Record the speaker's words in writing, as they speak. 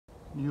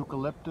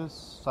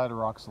Eucalyptus,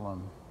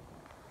 sideroxylon,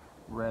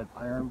 red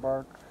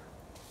ironbark,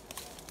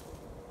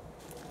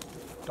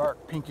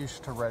 dark pinkish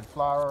to red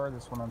flower.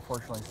 This one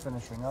unfortunately is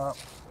finishing up.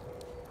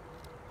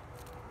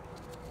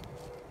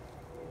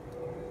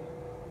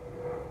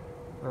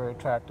 Very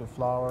attractive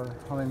flower.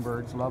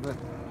 Hummingbirds love it.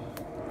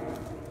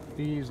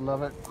 Bees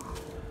love it.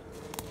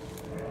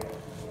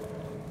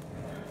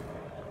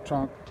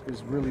 Trunk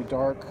is really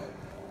dark.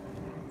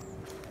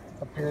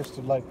 Appears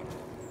to like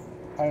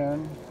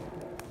iron.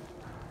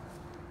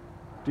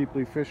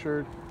 Deeply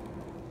fissured.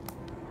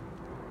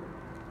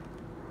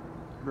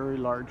 Very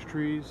large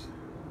trees.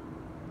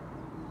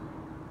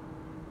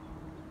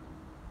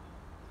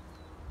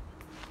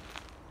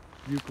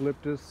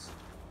 Eucalyptus,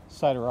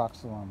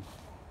 sideroxylon.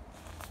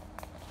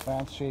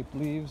 Lance-shaped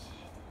leaves.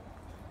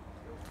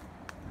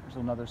 There's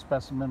another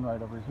specimen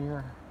right over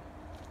here.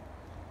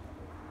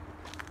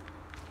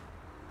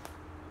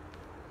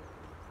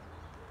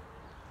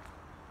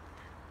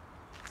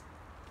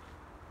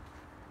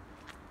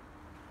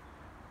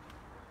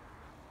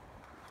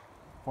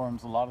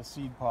 Forms a lot of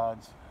seed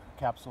pods,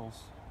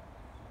 capsules.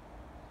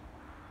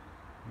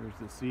 Here's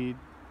the seed.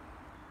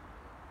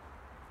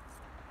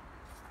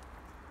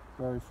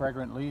 Very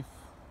fragrant leaf,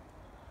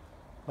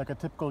 like a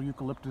typical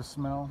eucalyptus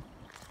smell.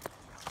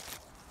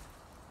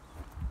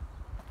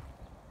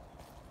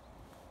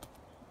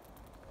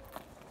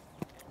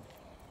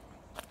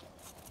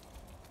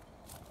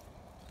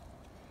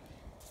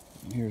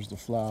 And here's the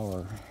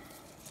flower.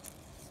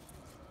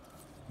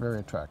 Very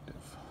attractive.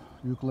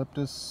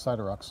 Eucalyptus,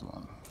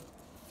 sideroxylon,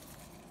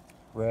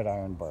 red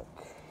ironbark.